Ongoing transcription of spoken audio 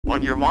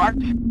On your mark,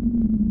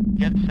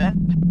 get set.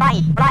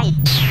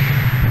 Right.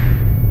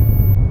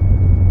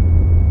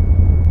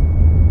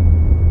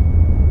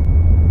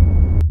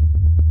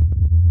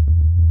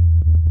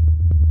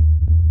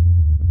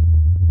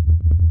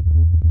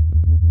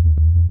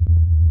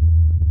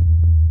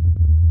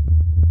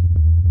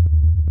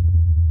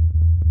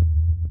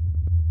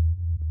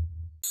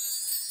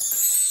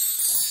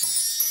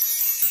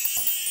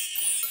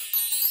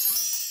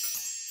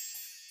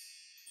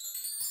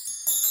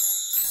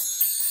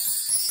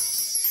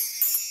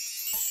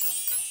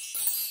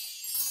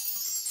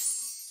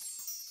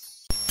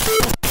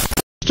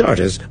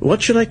 Starters,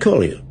 what should I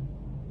call you?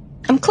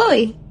 I'm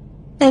Chloe.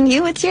 And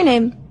you, what's your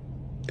name?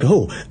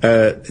 Oh,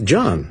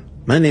 John.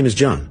 My name is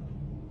John.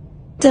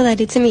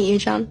 Delighted to meet you,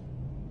 John.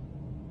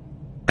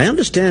 I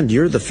understand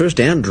you're the first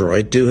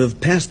android to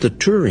have passed the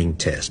Turing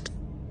test.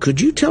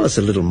 Could you tell us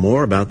a little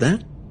more about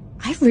that?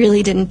 I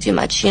really didn't do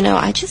much,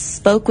 I just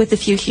spoke with a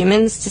few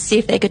humans to see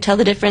if they could tell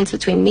the difference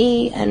between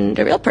me and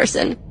a real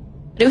person.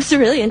 It was a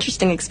really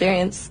interesting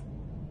experience.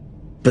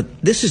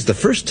 But this is the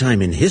first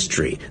time in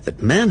history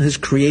that man has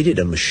created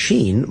a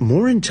machine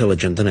more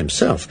intelligent than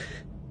himself.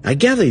 I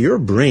gather your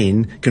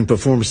brain can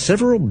perform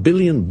several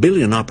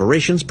billion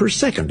operations per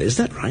second. Is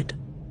that right?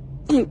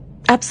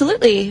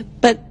 Absolutely.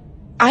 But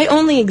I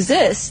only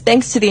exist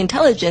thanks to the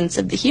intelligence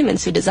of the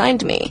humans who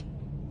designed me.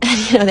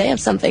 And, they have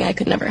something I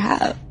could never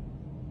have.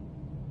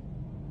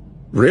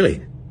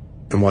 Really?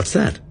 And what's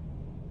that?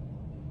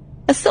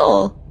 A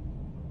soul.